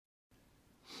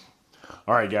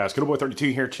All right, guys, Good Boy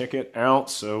 32 here. Check it out.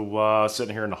 So,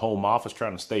 sitting here in the home office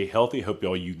trying to stay healthy. Hope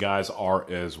all you guys are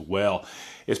as well.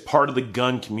 As part of the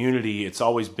gun community, it's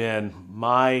always been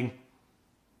my,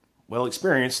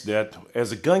 experience that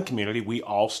as a gun community, we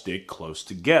all stick close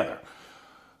together.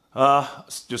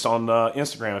 Just on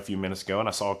Instagram a few minutes ago, and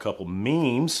I saw a couple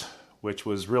memes, which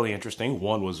was really interesting.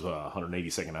 One was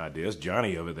 180-second ideas,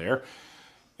 Johnny over there,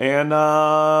 and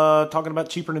talking about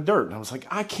cheaper than dirt. And I was like,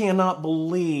 I cannot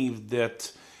believe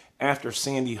that after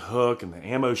Sandy Hook and the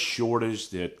ammo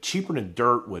shortage, that cheaper than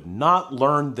dirt would not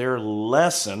learn their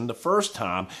lesson the first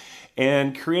time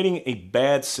and creating a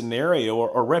bad scenario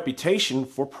or reputation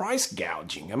for price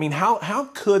gouging. I mean, how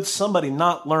could somebody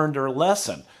not learn their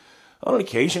lesson? On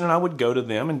occasion, and I would go to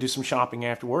them and do some shopping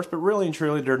afterwards, but really and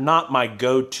truly, they're not my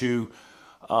go-to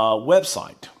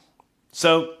website.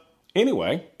 So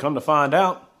anyway, come to find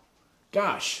out,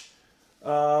 gosh,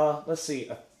 let's see,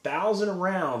 1,000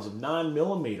 rounds of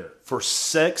 9mm for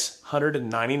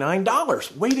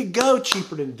 $699. Way to go,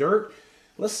 cheaper than dirt.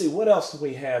 Let's see, what else do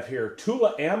we have here?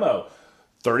 Tula ammo,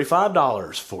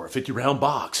 $35 for a 50-round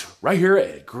box. Right here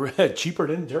at Cheaper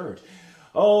Than Dirt.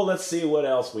 Oh, let's see what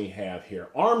else we have here.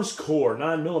 Armscore,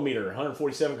 9mm,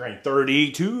 147 grain,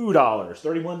 $32,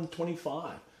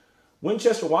 $31.25.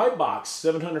 Winchester White Box,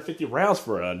 750 rounds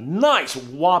for a nice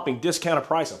whopping discounted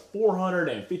price of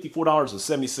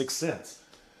 $454.76.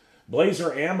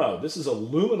 Blazer ammo, this is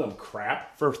aluminum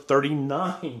crap for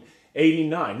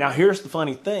 $39.89. Now here's the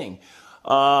funny thing.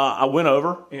 I went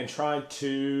over and tried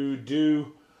to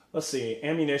do, let's see,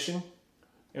 ammunition.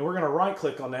 And we're going to right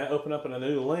click on that, open up in a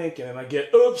new link, and then I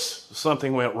get, oops,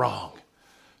 something went wrong.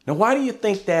 Now, why do you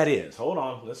think that is? Hold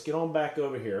on, let's get on back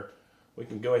over here. We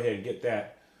can go ahead and get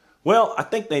that. Well, I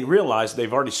think they realized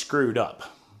they've already screwed up.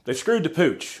 They screwed the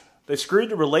pooch. They screwed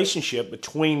the relationship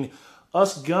between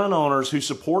us gun owners who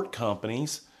support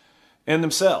companies and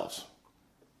themselves.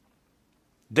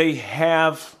 They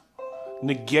have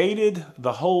negated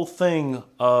the whole thing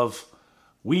of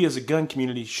we as a gun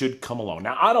community should come along.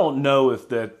 Now, I don't know if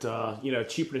that,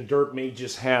 Cheaper Than Dirt may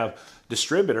just have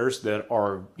distributors that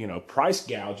are, price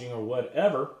gouging or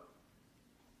whatever.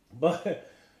 But,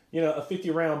 a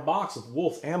 50-round box of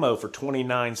Wolf ammo for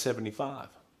 $29.75.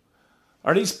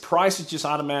 Are these prices just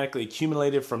automatically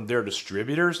accumulated from their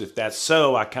distributors? If that's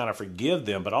so, I kind of forgive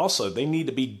them. But also, they need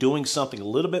to be doing something a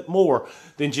little bit more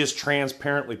than just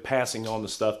transparently passing on the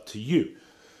stuff to you.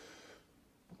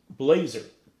 Blazer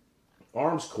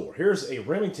Armscore. Here's a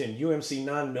Remington UMC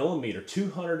 9mm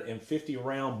 250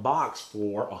 round box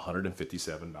for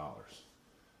 $157.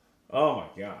 Oh my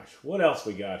gosh. What else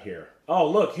we got here? Oh,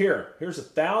 look here. Here's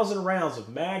 1,000 rounds of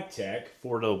MagTech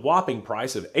for the whopping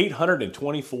price of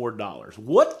 $824.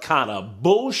 What kind of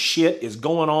bullshit is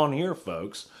going on here,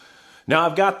 folks? Now,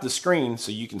 I've got the screen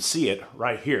so you can see it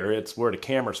right here. It's where the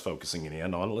camera's focusing it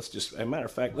in on. As a matter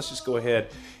of fact, let's just go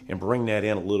ahead and bring that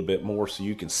in a little bit more so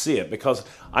you can see it, because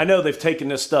I know they've taken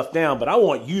this stuff down, but I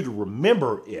want you to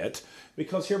remember it,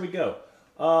 because here we go.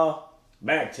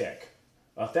 MagTech,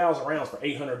 1,000 rounds for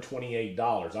 $828.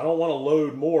 I don't want to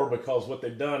load more, because what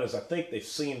they've done is I think they've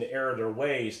seen the error of their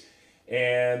ways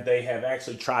and they have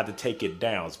actually tried to take it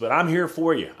down. But I'm here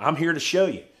for you. I'm here to show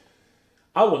you.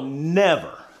 I will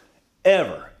never,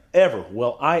 ever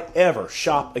will I ever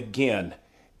shop again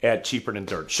at Cheaper Than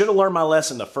Dirt. Should have learned my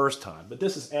lesson the first time, but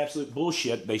this is absolute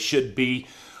bullshit. They should be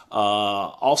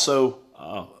also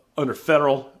under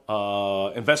federal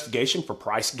investigation for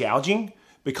price gouging,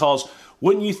 because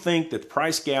wouldn't you think that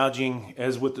price gouging,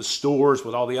 as with the stores,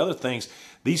 with all the other things,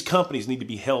 these companies need to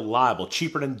be held liable.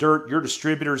 Cheaper Than Dirt, your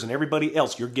distributors, and everybody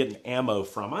else you're getting ammo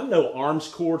from. I know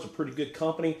Armscore is a pretty good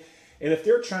company, and if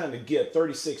they're trying to get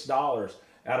 $36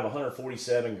 out of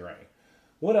 147 grain.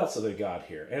 What else have they got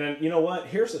here? And you know what?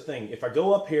 Here's the thing. If I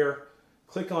go up here,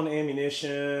 click on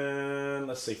ammunition,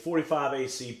 let's see, 45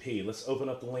 ACP. Let's open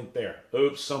up the link there.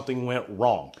 Oops, something went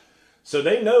wrong. So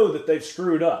they know that they've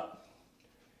screwed up.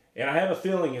 And I have a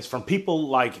feeling it's from people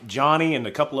like Johnny and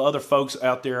a couple of other folks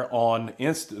out there on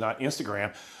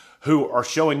Instagram who are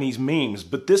showing these memes.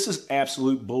 But this is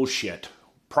absolute bullshit.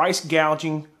 Price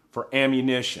gouging for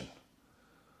ammunition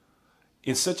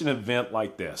in such an event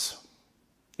like this.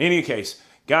 In any case,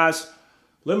 guys,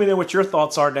 let me know what your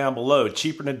thoughts are down below.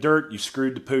 Cheaper Than Dirt, you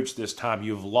screwed the pooch this time.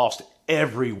 You've lost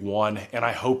everyone, and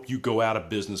I hope you go out of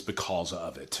business because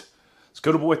of it. It's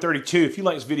Good Boy 32. If you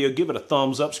like this video, give it a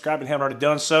thumbs up. Subscribe if you haven't already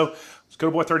done so. It's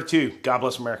Good Boy 32. God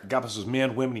bless America. God bless those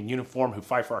men, women in uniform who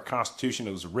fight for our Constitution.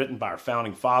 It was written by our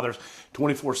founding fathers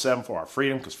 24/7 for our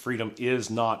freedom, because freedom is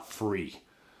not free.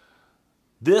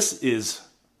 This is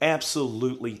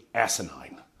absolutely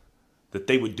asinine that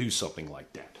they would do something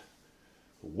like that.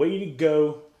 Way to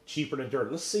go, cheaper than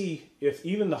dirt. Let's see if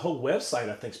even the whole website,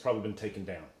 I think, has probably been taken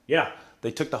down. Yeah,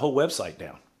 they took the whole website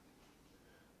down.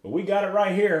 But we got it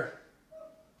right here.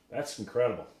 That's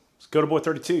incredible. Let's go to Boy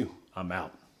 32. I'm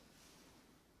out.